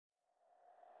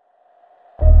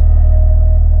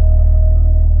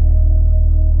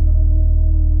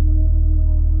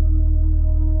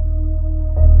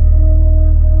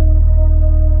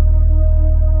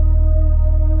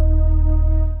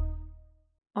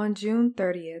On June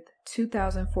 30th,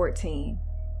 2014,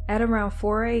 at around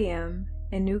 4 a.m.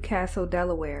 in Newcastle,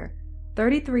 Delaware,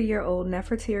 33-year-old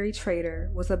Nerfertiri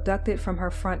trader was abducted from her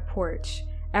front porch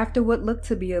after what looked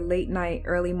to be a late-night,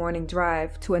 early-morning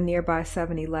drive to a nearby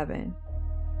 7-Eleven.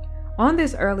 On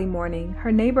this early morning,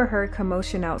 her neighbor heard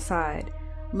commotion outside,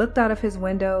 looked out of his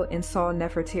window and saw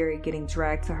Nerfertiri getting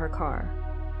dragged to her car,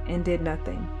 and did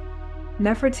nothing.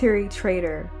 Nerfertiri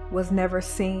trader was never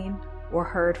seen or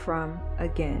heard from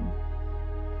again.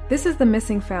 This is the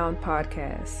Missing Found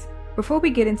podcast. Before we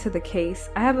get into the case,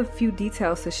 I have a few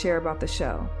details to share about the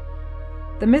show.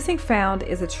 The Missing Found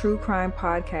is a true crime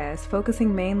podcast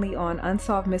focusing mainly on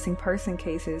unsolved missing person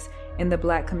cases in the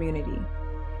Black community.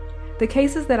 The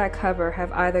cases that I cover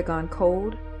have either gone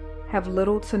cold, have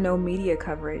little to no media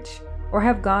coverage, or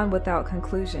have gone without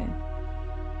conclusion.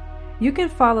 You can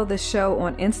follow the show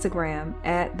on Instagram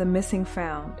at The Missing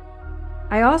Found.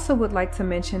 I also would like to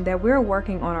mention that we're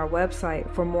working on our website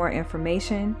for more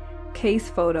information, case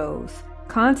photos,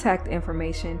 contact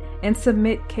information, and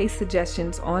submit case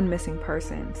suggestions on missing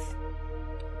persons.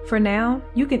 For now,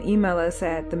 you can email us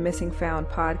at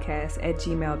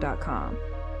themissingfoundpodcast@gmail.com.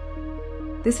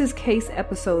 This is case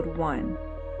episode 1,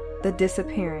 The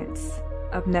Disappearance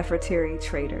of Nerfertiri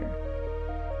Trader.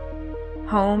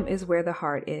 Home is where the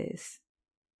heart is.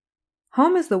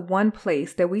 Home is the one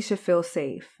place that we should feel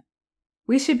safe.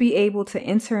 We should be able to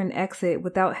enter and exit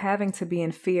without having to be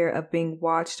in fear of being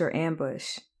watched or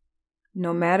ambushed.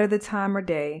 No matter the time or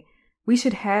day, we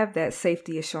should have that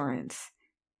safety assurance.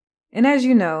 And as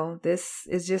you know, this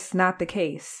is just not the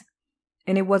case.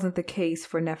 And it wasn't the case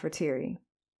for Nerfertiri.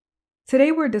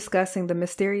 Today we're discussing the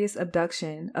mysterious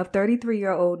abduction of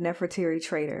 33-year-old Nerfertiri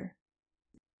trader.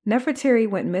 Nerfertiri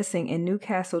went missing in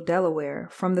Newcastle, Delaware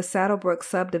from the Saddlebrook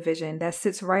subdivision that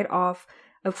sits right off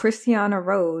of Christiana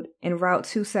Road in Route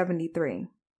 273.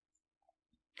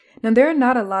 Now, there are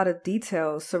not a lot of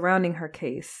details surrounding her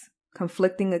case,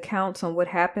 conflicting accounts on what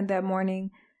happened that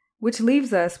morning, which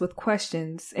leaves us with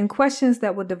questions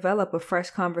that will develop a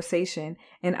fresh conversation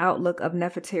and outlook of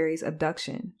Nerfertiri's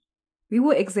abduction. We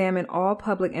will examine all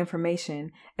public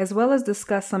information as well as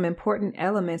discuss some important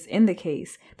elements in the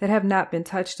case that have not been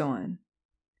touched on.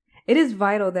 It is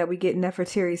vital that we get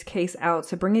Nerfertiri's case out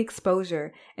to bring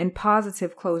exposure and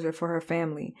positive closure for her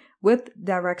family, with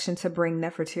direction to bring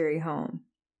Nerfertiri home.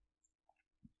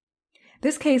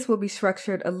 This case will be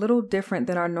structured a little different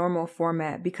than our normal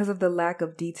format because of the lack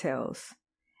of details.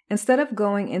 Instead of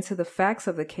going into the facts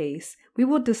of the case, we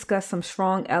will discuss some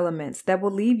strong elements that will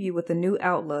leave you with a new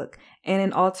outlook and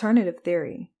an alternative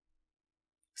theory.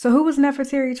 So who was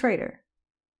Nerfertiri Trader?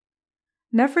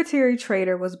 Nerfertiri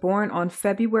Trader was born on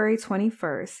February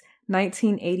 21st,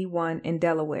 1981 in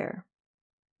Delaware.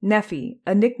 Neffy,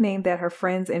 a nickname that her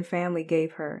friends and family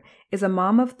gave her, is a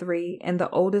mom of 3 and the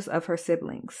oldest of her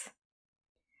siblings.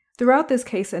 Throughout this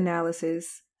case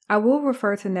analysis, I will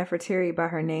refer to Nerfertiri by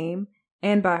her name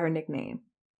and by her nickname.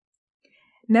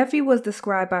 Neffy was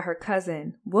described by her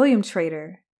cousin, William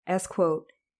Trader, as,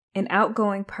 quote, an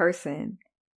outgoing person.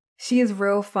 She is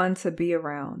real fun to be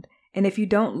around. And if you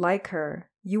don't like her,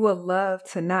 you will love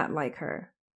to not like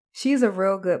her. She's a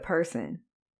real good person.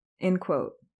 End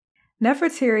quote.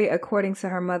 Nerfertiri, according to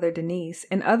her mother Denise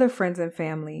and other friends and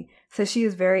family, says she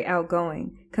is very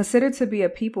outgoing, considered to be a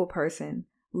people person,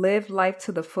 lived life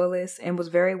to the fullest, and was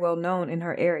very well known in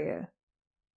her area.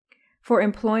 For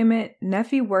employment,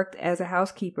 Neffy worked as a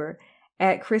housekeeper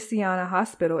at Christiana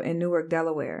Hospital in Newark,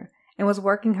 Delaware, and was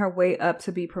working her way up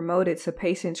to be promoted to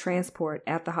patient transport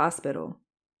at the hospital.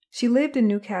 She lived in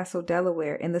Newcastle,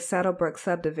 Delaware in the Saddlebrook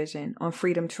subdivision on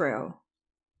Freedom Trail.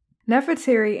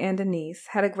 Nerfertiri and Denise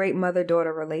had a great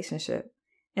mother-daughter relationship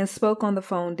and spoke on the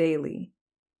phone daily.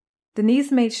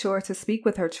 Denise made sure to speak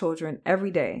with her children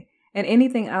every day, and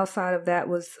anything outside of that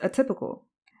was atypical.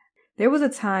 There was a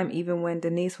time even when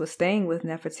Denise was staying with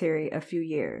Nerfertiri a few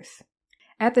years.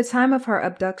 At the time of her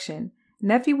abduction,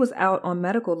 Neffy was out on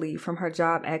medical leave from her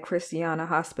job at Christiana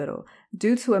Hospital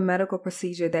due to a medical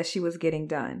procedure that she was getting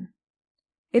done.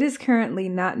 It is currently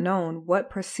not known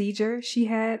what procedure she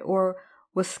had or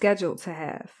was scheduled to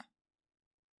have.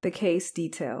 The case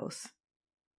details.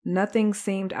 Nothing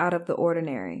seemed out of the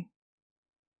ordinary.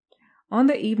 On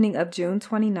the evening of June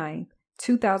 29,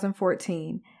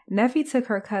 2014, Neffy took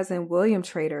her cousin William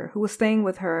Trader, who was staying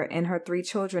with her and her 3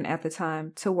 children at the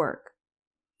time, to work.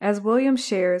 As William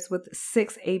shares with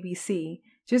 6 ABC,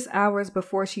 just hours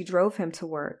before she drove him to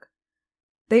work,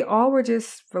 they all were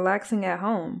just relaxing at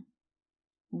home.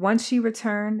 Once she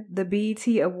returned, the BET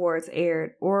Awards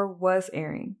aired or was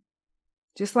airing.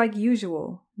 Just like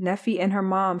usual, Neffy and her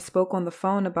mom spoke on the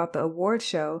phone about the award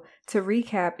show to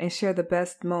recap and share the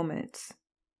best moments.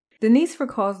 Denise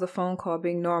recalls the phone call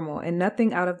being normal and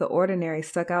nothing out of the ordinary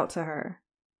stuck out to her.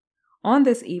 On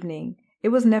this evening, it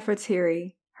was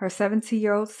Nerfertiri, her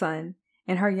 17-year-old son,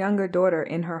 and her younger daughter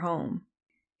in her home.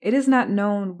 It is not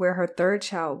known where her third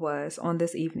child was on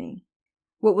this evening.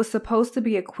 What was supposed to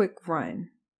be a quick run.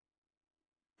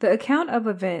 The account of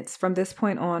events from this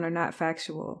point on are not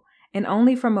factual, and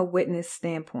only from a witness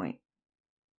standpoint.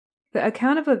 The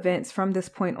account of events from this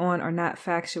point on are not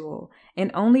factual, and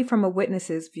only from a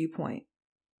witness's viewpoint.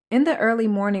 In the early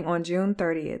morning on June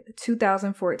 30th,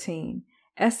 2014,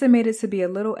 estimated to be a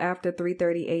little after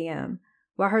 3:30 a.m.,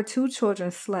 while her two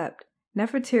children slept,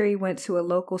 Nerfertiri went to a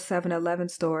local 7-Eleven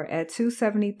store at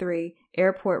 273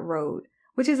 Airport Road,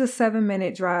 which is a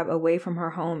 7-minute drive away from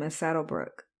her home in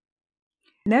Saddlebrook.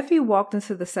 Neffy walked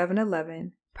into the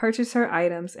 7-Eleven, purchased her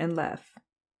items, and left.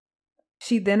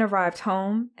 She then arrived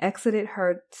home, exited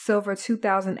her silver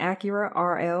 2000 Acura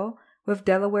RL with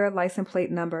Delaware license plate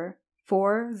number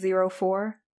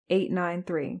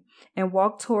 404893 and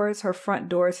walked towards her front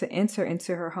door to enter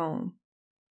into her home.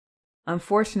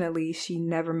 Unfortunately, she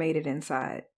never made it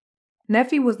inside.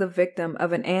 Neffy was the victim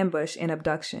of an ambush and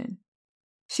abduction.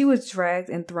 She was dragged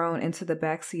and thrown into the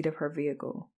back seat of her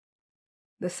vehicle,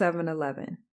 the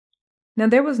 7-Eleven. Now,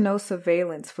 there was no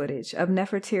surveillance footage of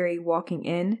Nerfertiri walking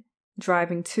in,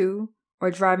 driving to, or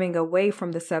driving away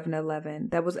from the 7-Eleven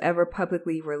that was ever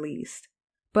publicly released.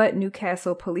 But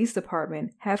Newcastle Police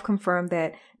Department have confirmed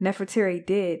that Nerfertiri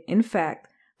did, in fact,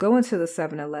 go into the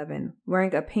 7-Eleven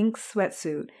wearing a pink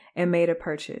sweatsuit and made a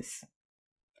purchase.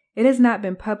 It has not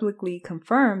been publicly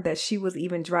confirmed that she was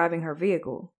even driving her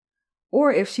vehicle,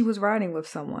 or if she was riding with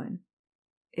someone.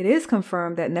 It is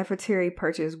confirmed that Nerfertiri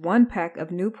purchased 1 pack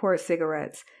of Newport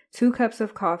cigarettes, 2 cups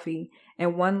of coffee,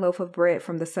 and 1 loaf of bread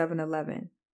from the 7-Eleven.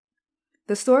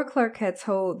 The store clerk had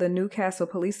told the Newcastle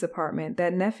Police Department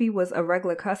that Neffy was a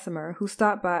regular customer who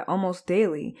stopped by almost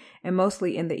daily and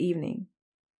mostly in the evening.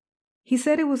 He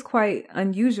said it was quite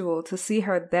unusual to see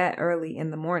her that early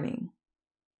in the morning.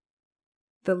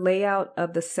 The layout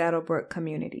of the Saddlebrook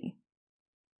community.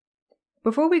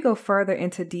 Before we go further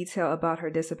into detail about her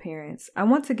disappearance, I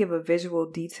want to give a visual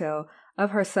detail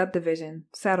of her subdivision,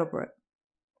 Saddlebrook.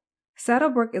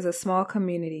 Saddlebrook is a small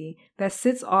community that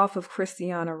sits off of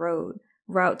Christiana Road,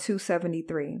 Route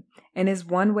 273, and is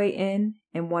one way in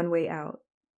and one way out.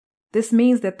 This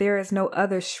means that there is no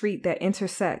other street that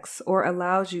intersects or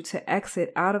allows you to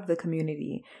exit out of the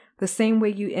community. The same way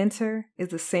you enter is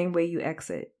the same way you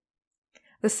exit.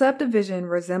 The subdivision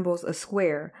resembles a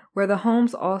square where the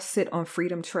homes all sit on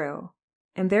Freedom Trail,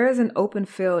 and there is an open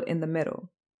field in the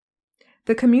middle.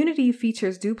 The community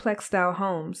features duplex-style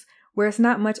homes where it's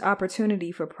not much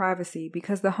opportunity for privacy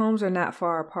because the homes are not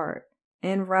far apart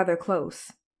and rather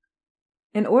close.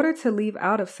 In order to leave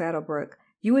out of Saddlebrook,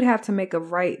 you would have to make a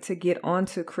right to get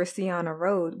onto Christiana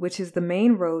Road, which is the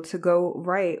main road to go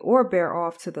right or bear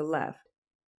off to the left.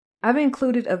 I've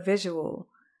included a visual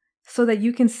so that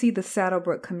you can see the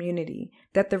Saddlebrook community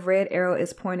that the red arrow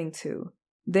is pointing to.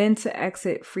 Then to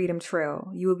exit Freedom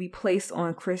Trail, you will be placed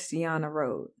on Christiana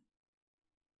Road.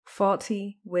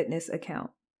 Faulty witness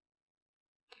account.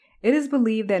 It is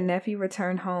believed that Neffy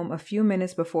returned home a few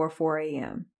minutes before 4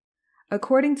 a.m.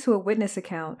 According to a witness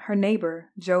account, her neighbor,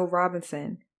 Joe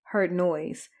Robinson, heard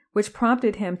noise, which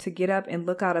prompted him to get up and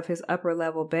look out of his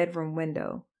upper-level bedroom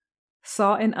window.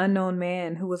 Saw an unknown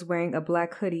man who was wearing a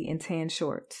black hoodie and tan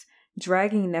shorts,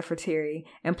 dragging Nerfertiri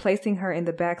and placing her in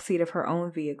the back seat of her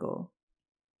own vehicle.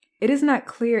 It is not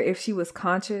clear if she was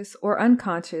conscious or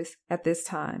unconscious at this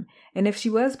time, and if she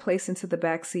was placed into the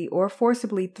back seat or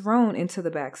forcibly thrown into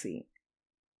the back seat.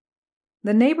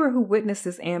 The neighbor who witnessed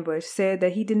this ambush said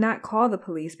that he did not call the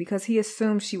police because he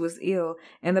assumed she was ill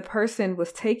and the person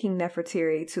was taking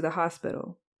Nerfertiri to the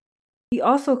hospital. He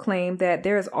also claimed that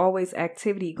there is always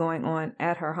activity going on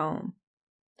at her home.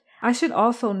 I should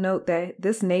also note that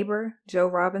this neighbor, Joe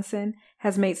Robinson,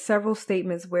 has made several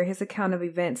statements where his account of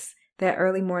events that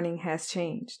early morning has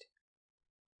changed.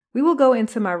 We will go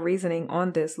into my reasoning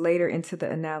on this later into the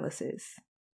analysis.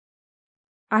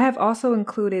 I have also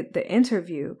included the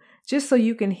interview just so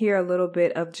you can hear a little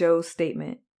bit of Joe's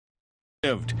statement.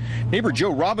 Neighbor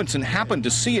Joe Robinson happened to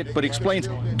see it, but explains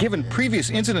given previous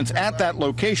incidents at that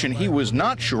location, he was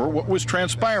not sure what was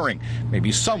transpiring.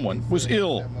 Maybe someone was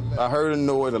ill. I heard a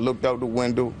noise, I looked out the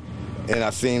window, and I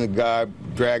seen a guy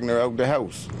dragging her out the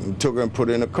house and took her and put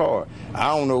her in a car.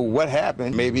 I don't know what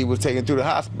happened. Maybe he was taken to the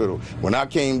hospital. When I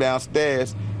came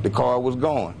downstairs, the car was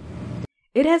gone.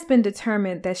 It has been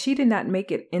determined that she did not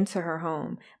make it into her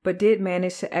home, but did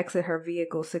manage to exit her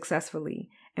vehicle successfully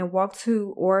and walk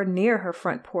to or near her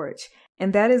front porch,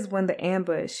 and that is when the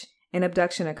ambush and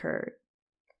abduction occurred.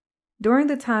 During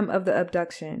the time of the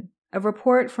abduction, a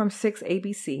report from 6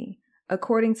 ABC,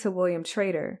 according to William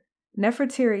Trader,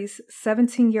 Nerfertiri's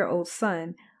 17-year-old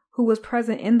son, who was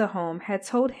present in the home, had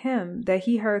told him that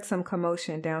he heard some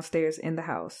commotion downstairs in the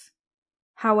house.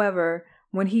 However,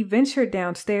 when he ventured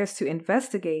downstairs to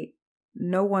investigate,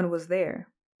 no one was there.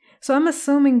 So I'm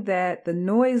assuming that the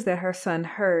noise that her son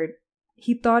heard,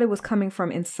 he thought it was coming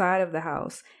from inside of the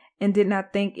house and did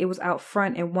not think it was out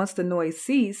front, and once the noise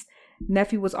ceased,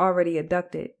 nephew was already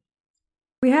abducted.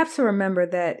 We have to remember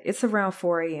that it's around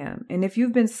 4 a.m., and if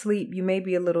you've been asleep, you may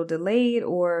be a little delayed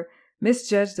or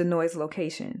misjudged the noise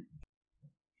location.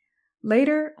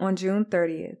 Later, on June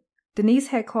 30th, Denise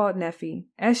had called Neffy,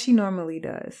 as she normally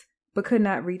does, but could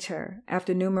not reach her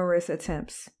after numerous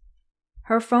attempts.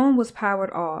 Her phone was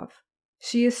powered off.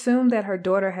 She assumed that her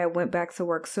daughter had went back to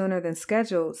work sooner than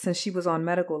scheduled since she was on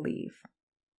medical leave.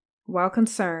 While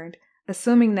concerned,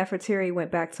 assuming Nerfertiri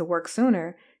went back to work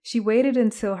sooner, she waited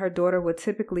until her daughter would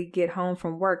typically get home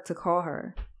from work to call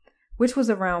her, which was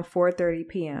around 4:30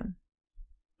 p.m.,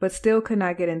 but still could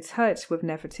not get in touch with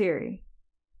Nerfertiri.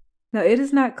 Now, it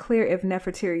is not clear if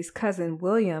Nerfertiri's cousin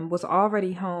William was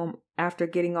already home after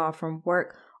getting off from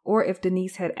work or if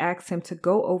Denise had asked him to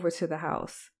go over to the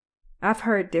house. I've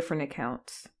heard different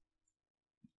accounts.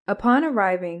 Upon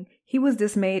arriving, he was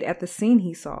dismayed at the scene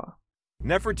he saw.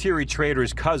 Nerfertiri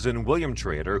Trader's cousin, William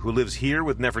Trader, who lives here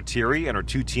with Nerfertiri and her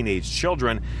 2 teenage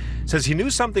children, says he knew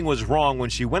something was wrong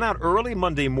when she went out early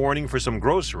Monday morning for some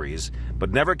groceries, but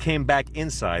never came back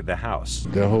inside the house.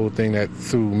 The whole thing that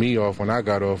threw me off when I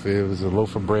got off, it was a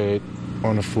loaf of bread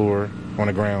on the floor, on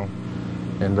the ground,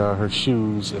 and her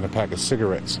shoes and a pack of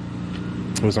cigarettes.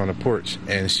 It was on the porch,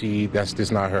 and that's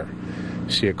just not her.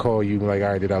 She'd call you like, all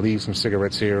right, did I leave some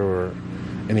cigarettes here or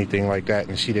anything like that,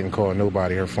 and she didn't call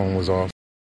nobody. Her phone was off.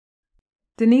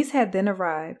 Denise had then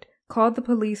arrived, called the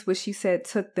police, which she said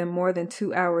took them more than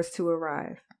 2 hours to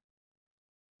arrive.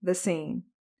 The scene.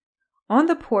 On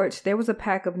the porch, there was a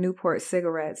pack of Newport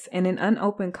cigarettes and an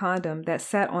unopened condom that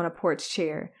sat on a porch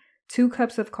chair, 2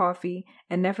 cups of coffee,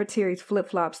 and Nerfertiri's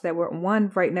flip-flops that were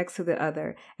one right next to the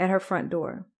other at her front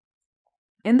door.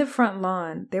 In the front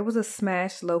lawn, there was a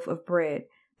smashed loaf of bread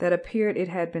that appeared it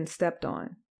had been stepped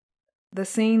on. The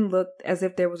scene looked as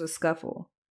if there was a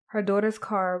scuffle. Her daughter's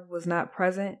car was not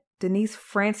present. Denise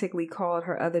frantically called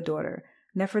her other daughter,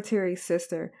 Nerfertiri's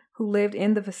sister, who lived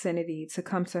in the vicinity, to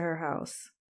come to her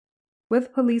house.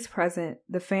 With police present,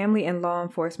 the family and law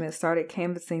enforcement started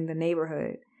canvassing the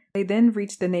neighborhood. They then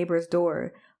reached the neighbor's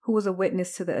door, who was a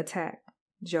witness to the attack,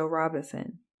 Joe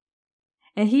Robinson.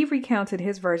 And he recounted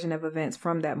his version of events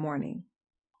from that morning.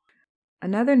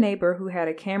 Another neighbor who had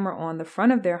a camera on the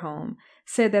front of their home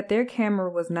said that their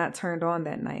camera was not turned on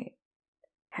that night.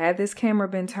 Had this camera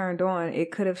been turned on, it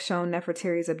could have shown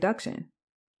Nerfertiri's abduction.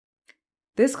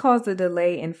 This caused a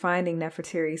delay in finding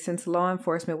Nerfertiri since law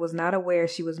enforcement was not aware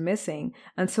she was missing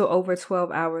until over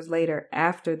 12 hours later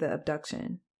after the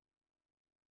abduction.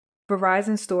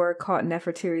 Verizon store caught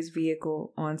Nerfertiri's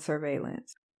vehicle on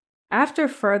surveillance. After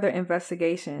further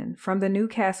investigation from the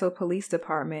Newcastle Police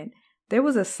Department, there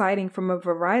was a sighting from a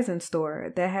Verizon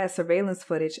store that had surveillance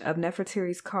footage of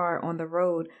Nerfertiri's car on the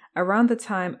road around the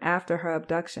time after her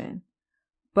abduction.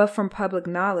 But from public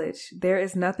knowledge, there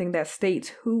is nothing that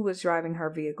states who was driving her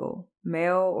vehicle,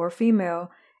 male or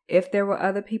female, if there were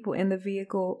other people in the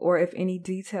vehicle, or if any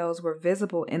details were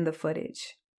visible in the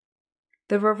footage.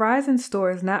 The Verizon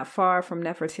store is not far from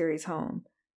Nerfertiri's home.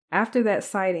 After that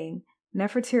sighting,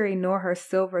 Nerfertiri nor her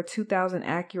silver 2000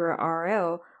 Acura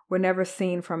RL were never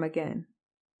seen from again.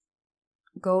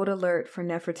 Gold alert for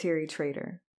Nerfertiri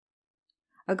Trader.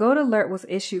 A gold alert was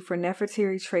issued for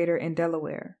Nerfertiri Trader in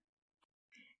Delaware.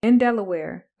 In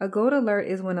Delaware, a gold alert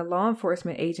is when a law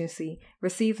enforcement agency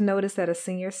receives notice that a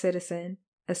senior citizen,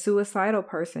 a suicidal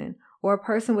person, or a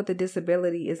person with a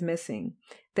disability is missing.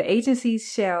 The agency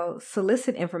shall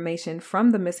solicit information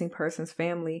from the missing person's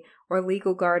family or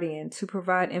legal guardian to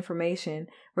provide information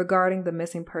regarding the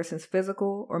missing person's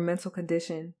physical or mental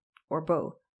condition, or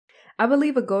both. I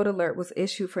believe a gold alert was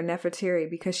issued for Nerfertiri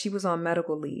because she was on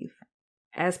medical leave.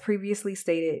 As previously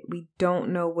stated, we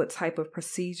don't know what type of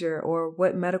procedure or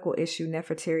what medical issue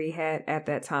Nerfertiri had at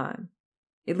that time.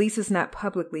 At least it's not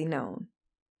publicly known.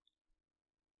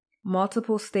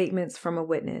 Multiple statements from a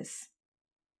witness.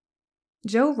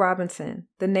 Joe Robinson,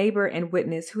 the neighbor and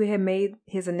witness who had made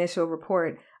his initial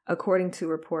report, according to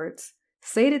reports,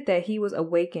 stated that he was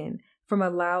awakened from a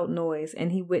loud noise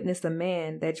and he witnessed a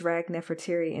man that dragged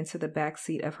Nerfertiri into the back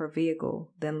seat of her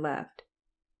vehicle, then left.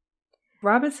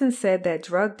 Robinson said that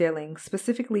drug dealing,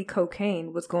 specifically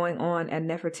cocaine, was going on at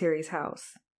Nerfertiri's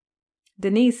house.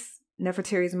 Denise,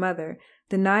 Nerfertiri's mother,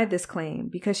 denied this claim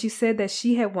because she said that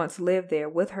she had once lived there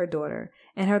with her daughter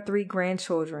and her 3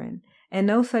 grandchildren, and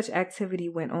no such activity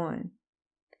went on.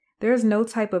 There is no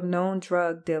type of known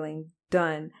drug dealing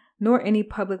done, nor any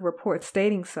public report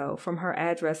stating so from her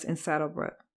address in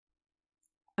Saddlebrook.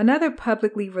 Another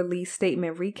publicly released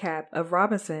statement recap of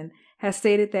Robinson has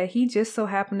stated that he just so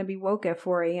happened to be woke at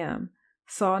 4 a.m.,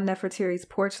 saw Nerfertiri's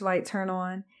porch light turn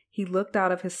on, he looked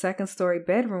out of his second-story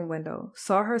bedroom window,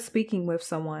 saw her speaking with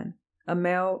someone, a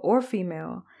male or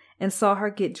female, and saw her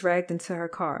get dragged into her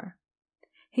car.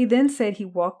 He then said he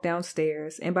walked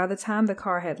downstairs, and by the time the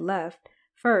car had left,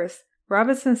 first,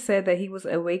 Robinson said that he was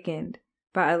awakened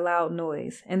by a loud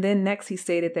noise, and then next he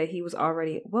stated that he was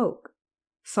already woke,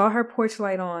 saw her porch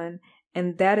light on,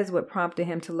 and that is what prompted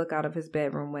him to look out of his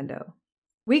bedroom window.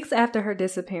 Weeks after her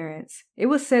disappearance, it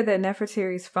was said that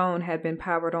Nerfertiri's phone had been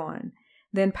powered on,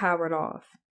 then powered off.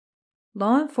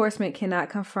 Law enforcement cannot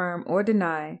confirm or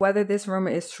deny whether this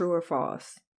rumor is true or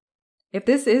false. If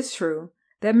this is true,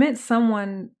 that meant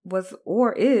someone was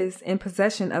or is in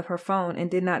possession of her phone and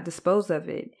did not dispose of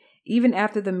it, even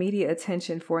after the media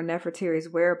attention for Nerfertiri's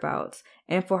whereabouts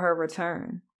and for her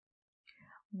return.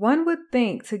 One would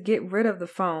think to get rid of the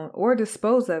phone or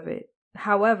dispose of it.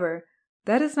 However,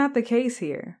 that is not the case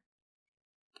here.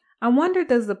 I wonder,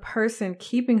 does the person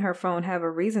keeping her phone have a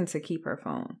reason to keep her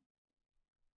phone?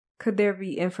 Could there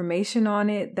be information on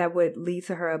it that would lead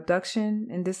to her abduction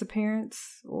and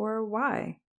disappearance, or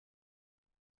why?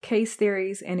 Case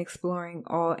theories and exploring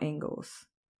all angles.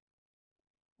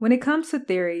 When it comes to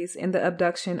theories in the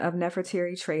abduction of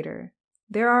Nerfertiri Trader,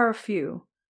 there are a few,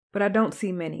 but I don't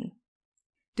see many.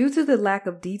 Due to the lack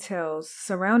of details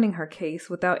surrounding her case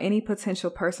without any potential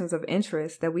persons of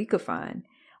interest that we could find,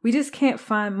 we just can't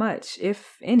find much,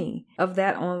 if any, of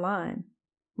that online.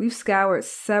 We've scoured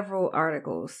several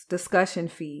articles, discussion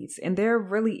feeds, and there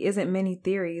really isn't many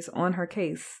theories on her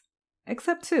case,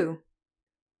 except 2.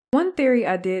 One theory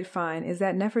I did find is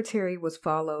that Nerfertiri was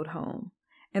followed home,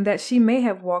 and that she may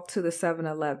have walked to the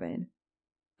 7-Eleven.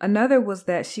 Another was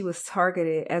that she was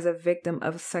targeted as a victim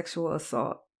of sexual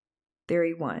assault.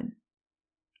 Theory 1.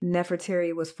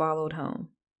 Nerfertiri was followed home.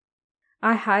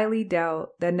 I highly doubt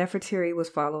that Nerfertiri was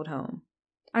followed home.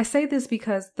 I say this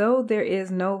because though there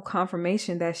is no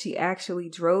confirmation that she actually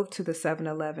drove to the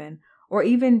 7-Eleven or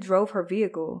even drove her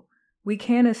vehicle, we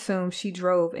can assume she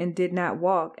drove and did not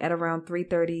walk at around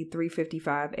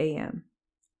 3:55 a.m.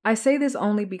 I say this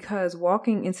only because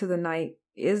walking into the night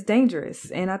is dangerous,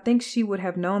 and I think she would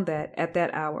have known that at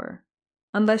that hour,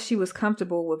 unless she was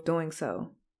comfortable with doing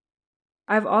so.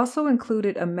 I've also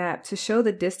included a map to show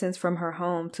the distance from her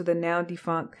home to the now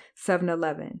defunct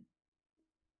 7-Eleven.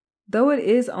 Though it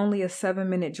is only a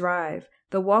 7-minute drive,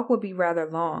 the walk would be rather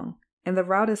long, and the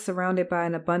route is surrounded by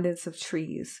an abundance of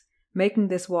trees, making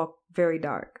this walk very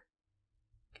dark.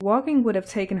 Walking would have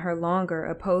taken her longer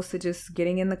opposed to just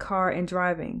getting in the car and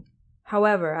driving.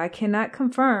 However, I cannot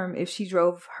confirm if she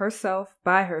drove herself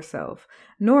by herself,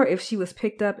 nor if she was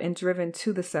picked up and driven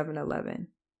to the 7-Eleven.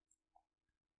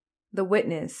 The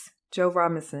witness, Joe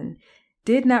Robinson,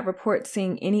 did not report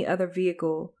seeing any other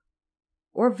vehicle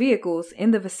or vehicles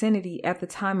in the vicinity at the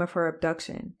time of her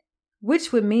abduction,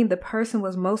 which would mean the person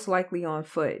was most likely on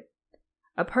foot.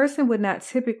 A person would not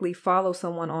typically follow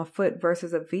someone on foot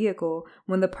versus a vehicle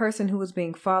when the person who is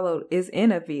being followed is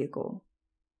in a vehicle.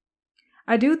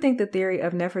 I do think the theory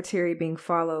of Nerfertiri being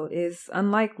followed is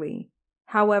unlikely.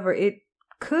 However, it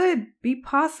could be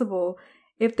possible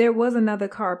if there was another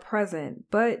car present,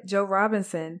 but Joe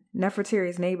Robinson,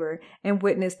 Nerfertiri's neighbor and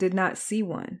witness, did not see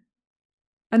one.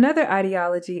 Another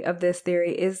ideology of this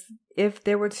theory is if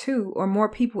there were 2 or more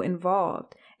people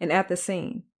involved and at the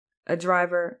scene, a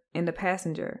driver and a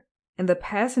passenger, and the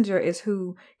passenger is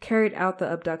who carried out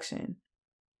the abduction.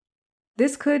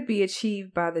 This could be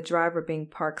achieved by the driver being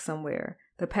parked somewhere.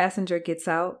 The passenger gets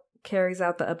out, carries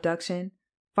out the abduction,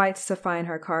 fights to find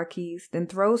her car keys, then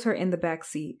throws her in the back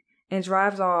seat and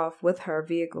drives off with her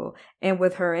vehicle and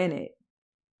with her in it.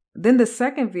 Then the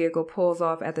second vehicle pulls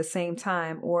off at the same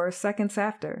time or seconds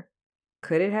after.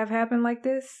 Could it have happened like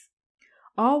this?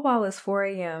 All while it's 4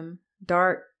 a.m.,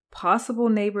 dark, possible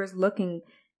neighbors looking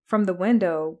from the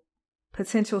window,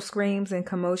 potential screams and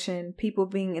commotion, people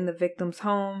being in the victim's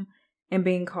home and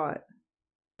being caught.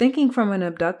 Thinking from an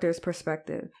abductor's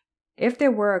perspective, if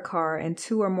there were a car and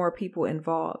 2 or more people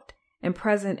involved and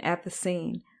present at the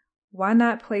scene, why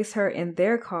not place her in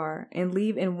their car and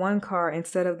leave in one car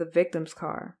instead of the victim's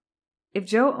car? If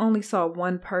Joe only saw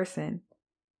one person,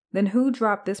 then who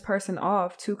dropped this person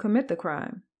off to commit the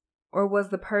crime? Or was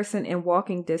the person in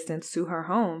walking distance to her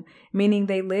home, meaning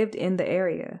they lived in the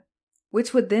area?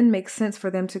 which would then make sense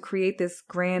for them to create this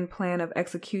grand plan of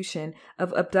execution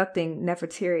of abducting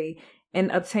Nerfertiri and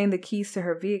obtain the keys to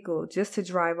her vehicle just to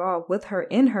drive off with her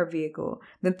in her vehicle.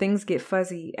 Then things get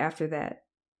fuzzy after that.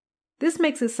 This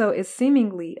makes it so it's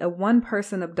seemingly a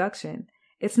one-person abduction.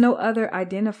 It's no other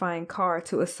identifying car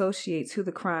to associate to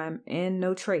the crime and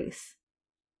no trace.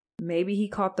 Maybe he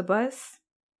caught the bus?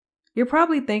 You're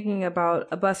probably thinking about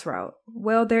a bus route.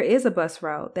 Well, there is a bus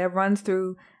route that runs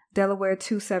through Delaware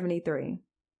 273.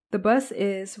 The bus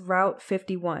is Route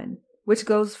 51, which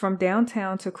goes from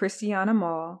downtown to Christiana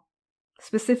Mall,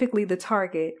 specifically the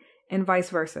Target, and vice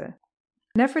versa.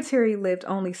 Nerfertiri lived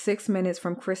only 6 minutes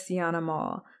from Christiana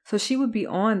Mall, so she would be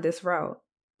on this route.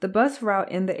 The bus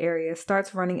route in the area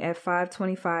starts running at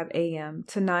 5:25 a.m.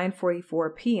 to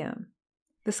 9:44 p.m.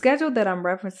 The schedule that I'm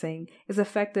referencing is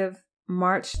effective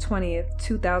March 20th,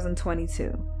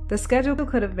 2022. The schedule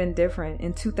could have been different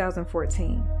in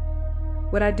 2014.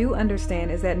 What I do understand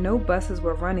is that no buses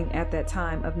were running at that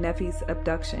time of Neffy's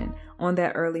abduction on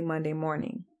that early Monday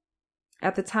morning.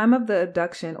 At the time of the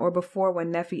abduction or before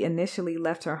when Neffy initially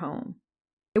left her home.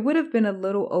 It would have been a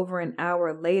little over an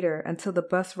hour later until the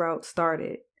bus route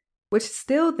started, which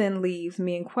still then leaves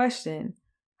me in question,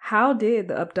 how did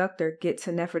the abductor get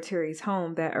to Nerfertiri's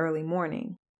home that early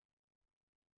morning?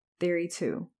 Theory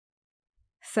 2.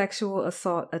 Sexual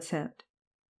assault attempt.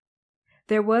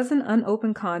 There was an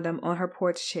unopened condom on her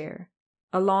porch chair,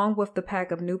 along with the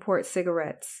pack of Newport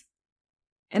cigarettes.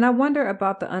 And I wonder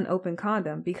about the unopened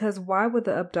condom because why would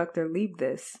the abductor leave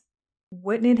this?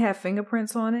 Wouldn't it have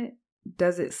fingerprints on it?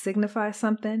 Does it signify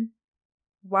something?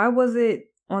 Why was it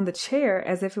on the chair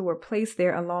as if it were placed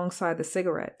there alongside the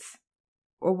cigarettes?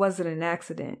 Or was it an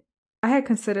accident? I had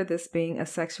considered this being a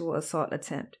sexual assault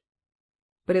attempt.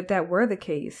 But if that were the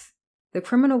case, the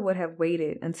criminal would have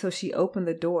waited until she opened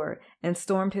the door and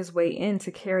stormed his way in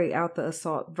to carry out the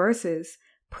assault versus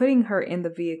putting her in the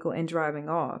vehicle and driving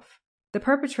off. The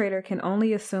perpetrator can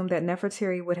only assume that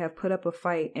Nerfertiri would have put up a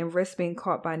fight and risked being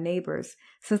caught by neighbors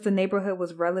since the neighborhood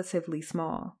was relatively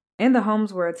small, and the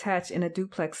homes were attached in a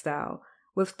duplex style,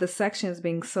 with the sections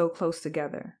being so close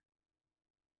together.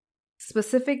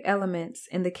 Specific elements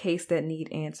in the case that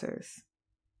need answers.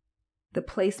 The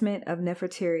placement of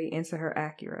Nerfertiri into her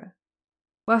Acura.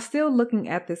 While still looking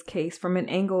at this case from an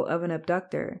angle of an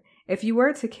abductor, if you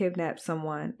were to kidnap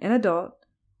someone, an adult,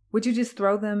 would you just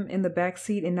throw them in the back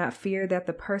seat and not fear that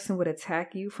the person would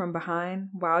attack you from behind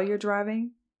while you're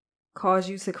driving? Cause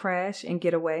you to crash and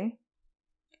get away?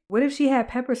 What if she had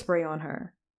pepper spray on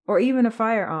her? Or even a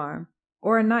firearm?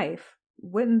 Or a knife?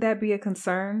 Wouldn't that be a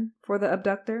concern for the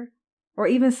abductor? Or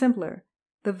even simpler,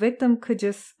 the victim could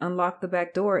just unlock the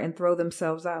back door and throw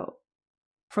themselves out.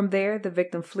 From there, the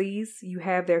victim flees, you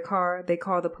have their car, they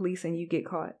call the police, and you get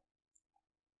caught.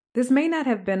 This may not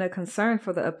have been a concern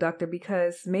for the abductor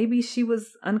because maybe she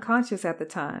was unconscious at the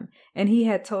time and he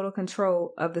had total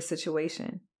control of the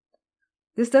situation.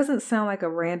 This doesn't sound like a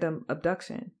random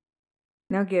abduction.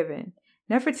 Now given,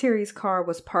 Nerfertiri's car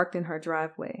was parked in her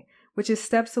driveway, which is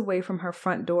steps away from her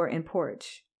front door and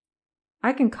porch.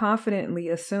 I can confidently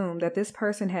assume that this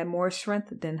person had more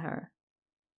strength than her.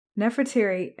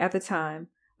 Nerfertiri, at the time,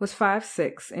 was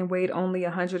 5'6" and weighed only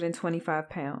 125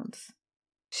 pounds.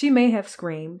 She may have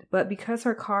screamed, but because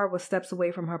her car was steps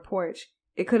away from her porch,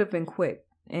 it could have been quick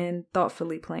and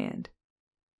thoughtfully planned.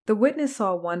 The witness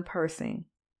saw one person,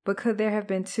 but could there have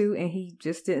been two and he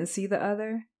just didn't see the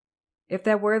other? If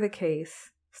that were the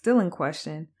case, still in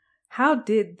question, how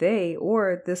did they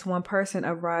or this one person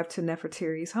arrive to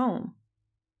Nerfertiri's home?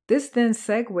 This then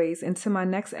segues into my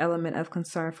next element of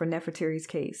concern for Nerfertiri's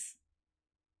case.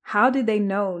 How did they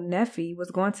know Neffy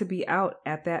was going to be out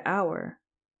at that hour?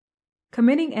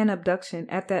 Committing an abduction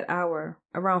at that hour,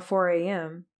 around 4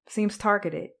 a.m., seems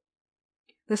targeted.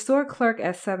 The store clerk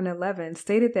at 7-Eleven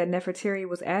stated that Nerfertiri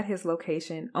was at his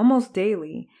location almost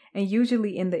daily and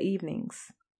usually in the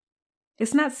evenings.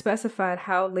 It's not specified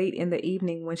how late in the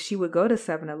evening when she would go to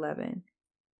 7-Eleven.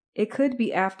 It could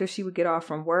be after she would get off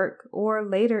from work or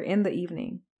later in the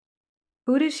evening.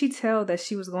 Who did she tell that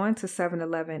she was going to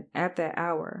 7-Eleven at that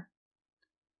hour?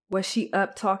 Was she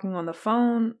up talking on the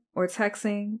phone or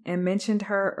texting and mentioned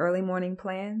her early morning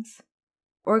plans?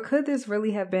 Or could this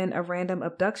really have been a random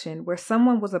abduction where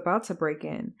someone was about to break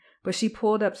in, but she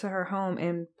pulled up to her home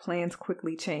and plans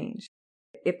quickly changed?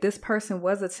 If this person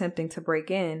was attempting to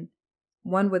break in,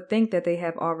 one would think that they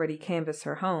have already canvassed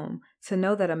her home to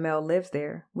know that a male lives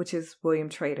there, which is William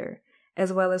Trader,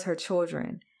 as well as her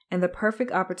children, and the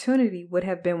perfect opportunity would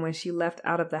have been when she left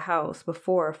out of the house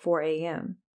before 4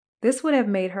 a.m. This would have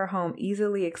made her home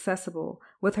easily accessible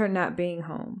with her not being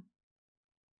home.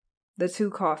 The two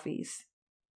coffees.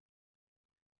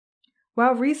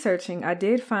 While researching, I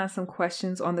did find some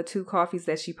questions on the 2 coffees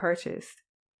that she purchased.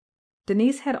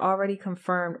 Denise had already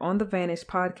confirmed on the Vanish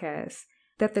podcast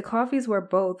that the coffees were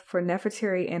both for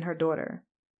Nerfertiri and her daughter.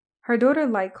 Her daughter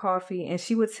liked coffee, and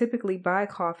she would typically buy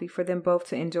coffee for them both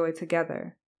to enjoy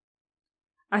together.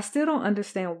 I still don't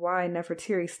understand why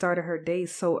Nerfertiri started her day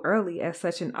so early at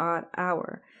such an odd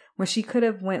hour, when she could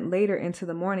have went later into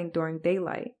the morning during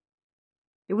daylight.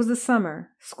 It was the summer,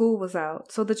 school was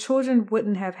out, so the children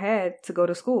wouldn't have had to go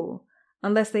to school,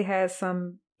 unless they had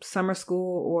some summer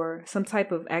school or some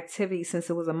type of activity since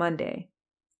it was a Monday.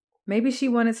 Maybe she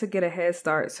wanted to get a head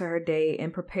start to her day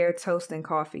and prepare toast and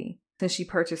coffee, since she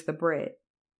purchased the bread.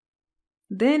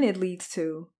 Then it leads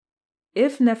to,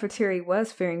 if Nerfertiri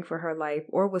was fearing for her life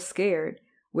or was scared,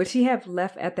 would she have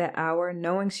left at that hour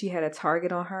knowing she had a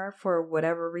target on her for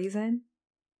whatever reason?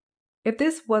 If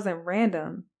this wasn't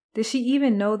random, did she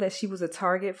even know that she was a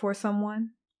target for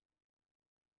someone?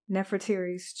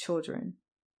 Nerfertiri's children.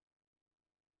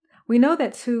 We know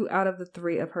that 2 out of the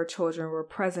 3 of her children were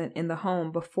present in the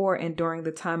home before and during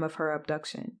the time of her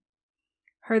abduction.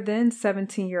 Her then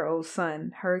 17-year-old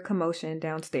son heard commotion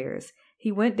downstairs.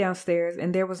 He went downstairs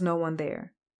and there was no one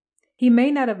there. He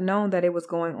may not have known that it was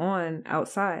going on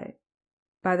outside.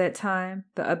 By that time,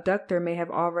 the abductor may have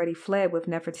already fled with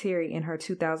Nerfertiri in her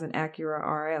 2000 Acura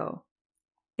RL.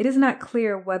 It is not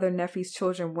clear whether Neffy's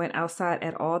children went outside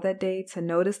at all that day to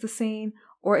notice the scene,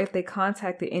 or if they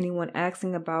contacted anyone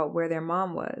asking about where their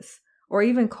mom was, or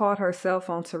even called her cell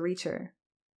phone to reach her.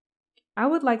 I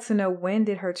would like to know, when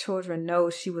did her children know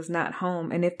she was not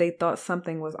home and if they thought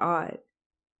something was odd.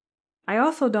 I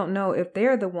also don't know if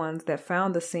they're the ones that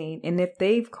found the scene and if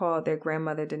they've called their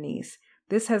grandmother Denise.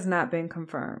 This has not been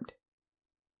confirmed.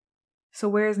 So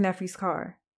where's Neffy's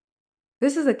car?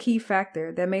 This is a key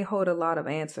factor that may hold a lot of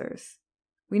answers.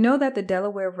 We know that the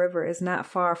Delaware River is not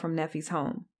far from Neffy's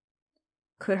home.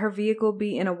 Could her vehicle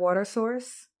be in a water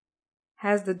source?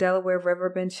 Has the Delaware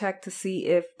River been checked to see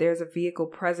if there's a vehicle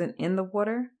present in the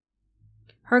water?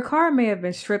 Her car may have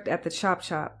been stripped at the chop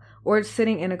shop, or it's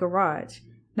sitting in a garage.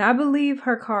 Now, I believe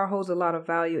her car holds a lot of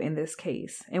value in this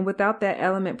case, and without that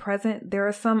element present, there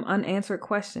are some unanswered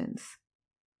questions.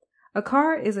 A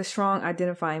car is a strong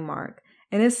identifying mark,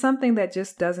 and it's something that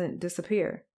just doesn't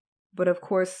disappear. But of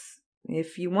course,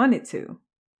 if you want it to.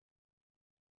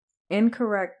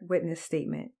 Incorrect witness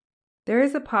statement. There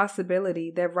is a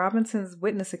possibility that Robinson's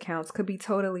witness accounts could be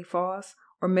totally false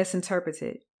or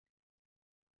misinterpreted.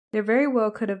 There very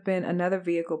well could have been another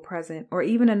vehicle present, or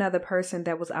even another person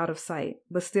that was out of sight,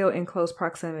 but still in close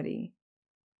proximity.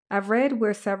 I've read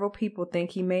where several people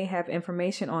think he may have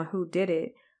information on who did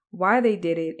it, why they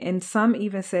did it, and some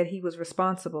even said he was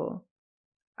responsible.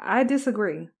 I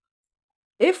disagree.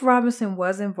 If Robinson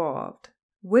was involved,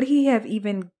 would he have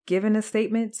even given a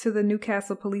statement to the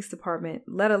Newcastle Police Department,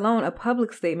 let alone a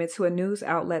public statement to a news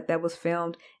outlet that was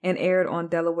filmed and aired on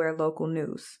Delaware local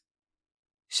news?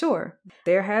 Sure,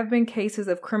 there have been cases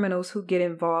of criminals who get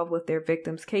involved with their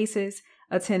victims' cases,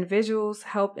 attend vigils,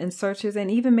 help in searches,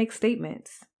 and even make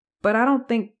statements. But I don't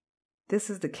think this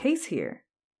is the case here.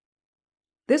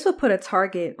 This would put a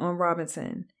target on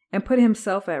Robinson and put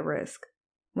himself at risk,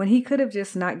 when he could have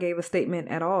just not gave a statement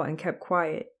at all and kept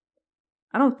quiet.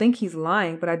 I don't think he's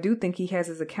lying, but I do think he has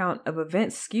his account of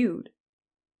events skewed.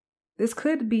 This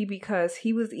could be because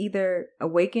he was either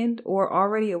awakened or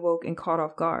already awoke and caught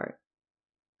off guard.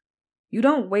 You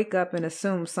don't wake up and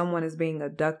assume someone is being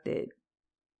abducted.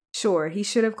 Sure, he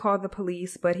should have called the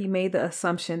police, but he made the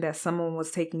assumption that someone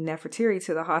was taking Nerfertiri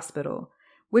to the hospital,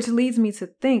 which leads me to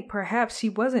think perhaps she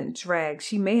wasn't dragged,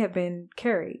 she may have been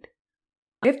carried.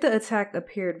 If the attack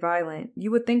appeared violent,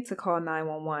 you would think to call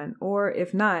 911, or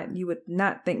if not, you would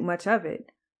not think much of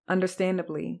it,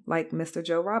 understandably, like Mr.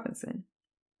 Joe Robinson.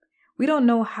 We don't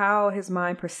know how his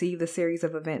mind perceived the series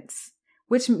of events,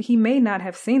 which he may not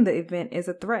have seen the event as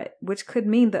a threat, which could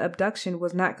mean the abduction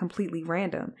was not completely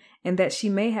random, and that she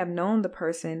may have known the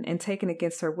person and taken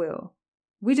against her will.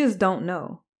 We just don't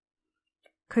know.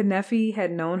 Could Neffy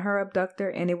had known her abductor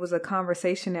and it was a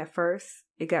conversation at first,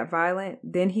 it got violent,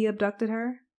 then he abducted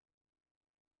her?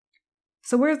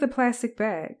 So where's the plastic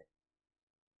bag?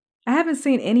 I haven't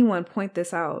seen anyone point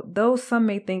this out, though some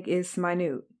may think it's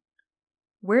minute.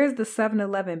 Where's the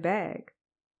 7-Eleven bag?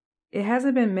 It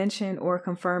hasn't been mentioned or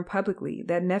confirmed publicly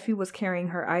that Neffy was carrying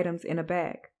her items in a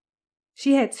bag.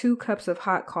 She had 2 cups of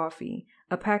hot coffee,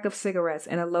 a pack of cigarettes,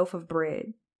 and a loaf of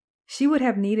bread. She would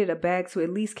have needed a bag to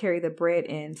at least carry the bread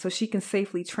in so she can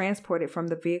safely transport it from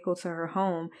the vehicle to her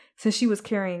home since she was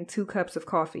carrying 2 cups of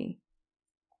coffee.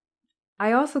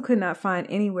 I also could not find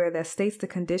anywhere that states the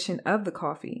condition of the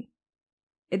coffee.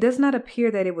 It does not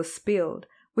appear that it was spilled,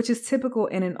 which is typical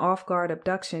in an off-guard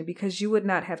abduction because you would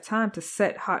not have time to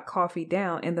set hot coffee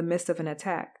down in the midst of an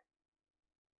attack.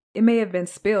 It may have been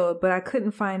spilled, but I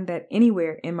couldn't find that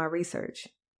anywhere in my research.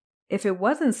 If it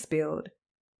wasn't spilled,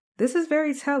 this is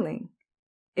very telling.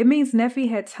 It means Neffy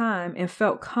had time and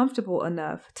felt comfortable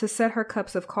enough to set her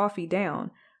cups of coffee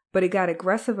down, but it got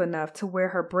aggressive enough to where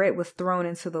her bread was thrown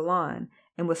into the lawn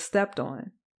and was stepped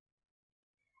on.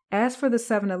 As for the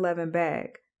 7-Eleven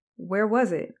bag, where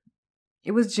was it?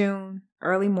 It was June,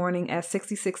 early morning at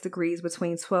 66 degrees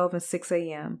between 12 and 6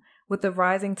 a.m., with a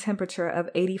rising temperature of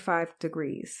 85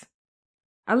 degrees.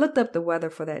 I looked up the weather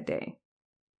for that day.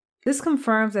 This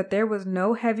confirms that there was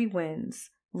no heavy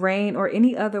winds, rain, or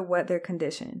any other weather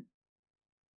condition.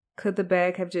 Could the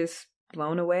bag have just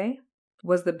blown away?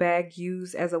 Was the bag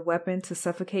used as a weapon to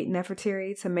suffocate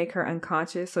Nerfertiri to make her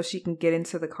unconscious so she can get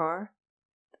into the car?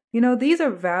 You know, these are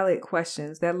valid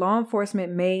questions that law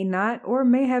enforcement may not or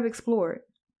may have explored.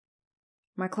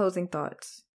 My closing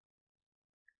thoughts.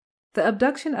 The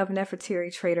abduction of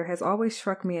Nerfertiri Trader has always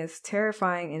struck me as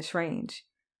terrifying and strange,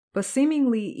 but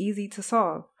seemingly easy to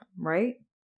solve, right?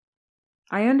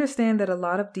 I understand that a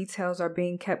lot of details are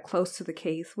being kept close to the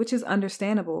case, which is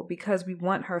understandable because we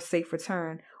want her safe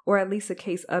return, or at least a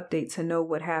case update to know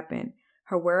what happened,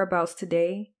 her whereabouts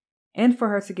today, and for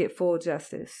her to get full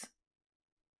justice.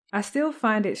 I still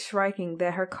find it striking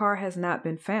that her car has not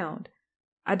been found.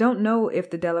 I don't know if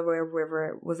the Delaware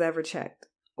River was ever checked,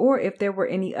 or if there were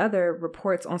any other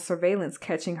reports on surveillance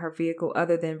catching her vehicle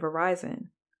other than Verizon.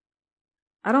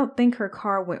 I don't think her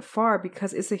car went far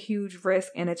because it's a huge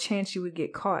risk and a chance you would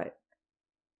get caught.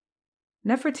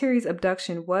 Nerfertiri's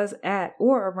abduction was at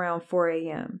or around 4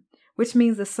 a.m., which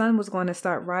means the sun was going to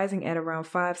start rising at around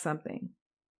 5-something.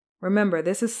 Remember,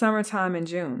 this is summertime in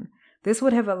June. This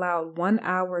would have allowed 1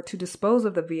 hour to dispose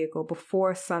of the vehicle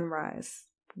before sunrise,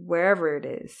 wherever it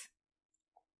is.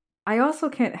 I also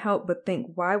can't help but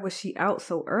think, why was she out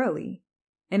so early?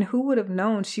 And who would have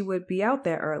known she would be out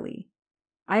that early?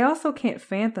 I also can't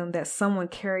fathom that someone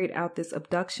carried out this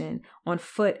abduction on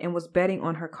foot and was betting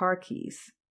on her car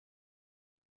keys.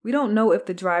 We don't know if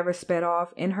the driver sped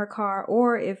off in her car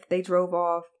or if they drove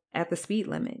off at the speed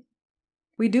limit.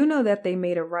 We do know that they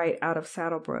made a right out of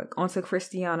Saddlebrook onto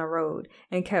Christiana Road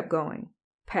and kept going,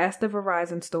 past the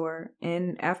Verizon store,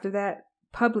 and after that,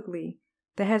 publicly,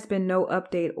 there has been no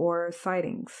update or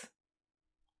sightings.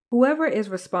 Whoever is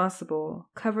responsible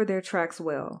covered their tracks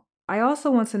well. I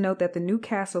also want to note that the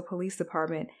Newcastle Police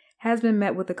Department has been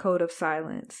met with a code of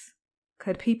silence.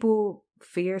 Could people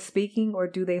fear speaking, or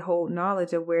do they hold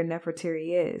knowledge of where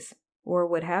Nerfertiri is, or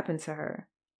what happened to her?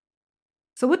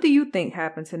 So what do you think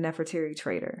happened to Nerfertiri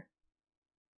Trader?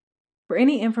 For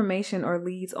any information or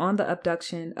leads on the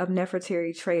abduction of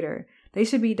Nerfertiri Trader, they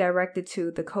should be directed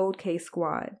to the Cold Case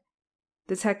Squad,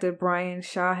 Detective Brian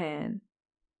Shahan,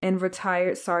 and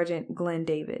retired Sergeant Glenn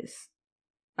Davis.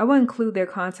 I will include their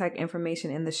contact information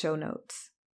in the show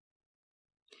notes.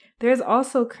 There is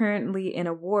also currently an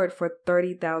award for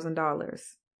 $30,000.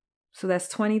 So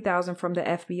that's $20,000 from the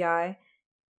FBI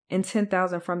and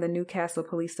 $10,000 from the Newcastle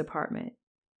Police Department.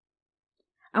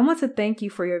 I want to thank you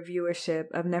for your viewership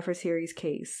of Nerfertiri's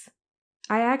case.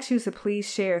 I ask you to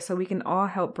please share so we can all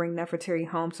help bring Nerfertiri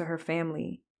home to her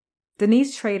family.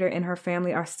 Denise Trader and her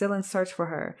family are still in search for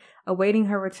her, awaiting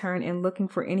her return and looking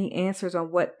for any answers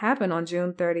on what happened on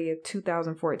June 30th,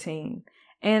 2014.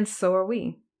 And so are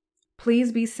we.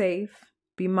 Please be safe,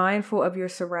 be mindful of your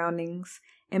surroundings,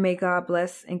 and may God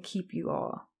bless and keep you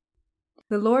all.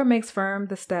 The Lord makes firm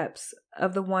the steps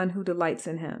of the one who delights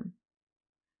in him.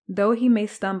 Though he may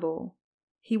stumble,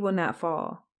 he will not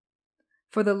fall,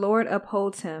 for the Lord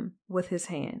upholds him with his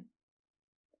hand.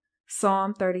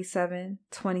 Psalm 37,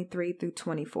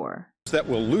 23-24. That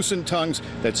will loosen tongues.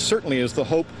 That certainly is the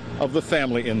hope of the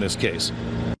family in this case.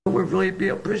 It would really be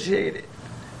appreciated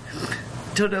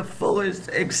to the fullest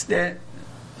extent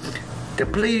to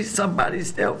please somebody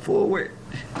step forward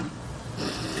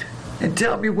and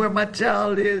tell me where my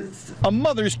child is. A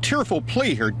mother's tearful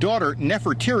plea. Her daughter,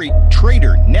 Nerfertiri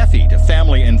Trader Neffy, to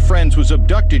family and friends, was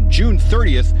abducted June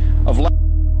 30th of last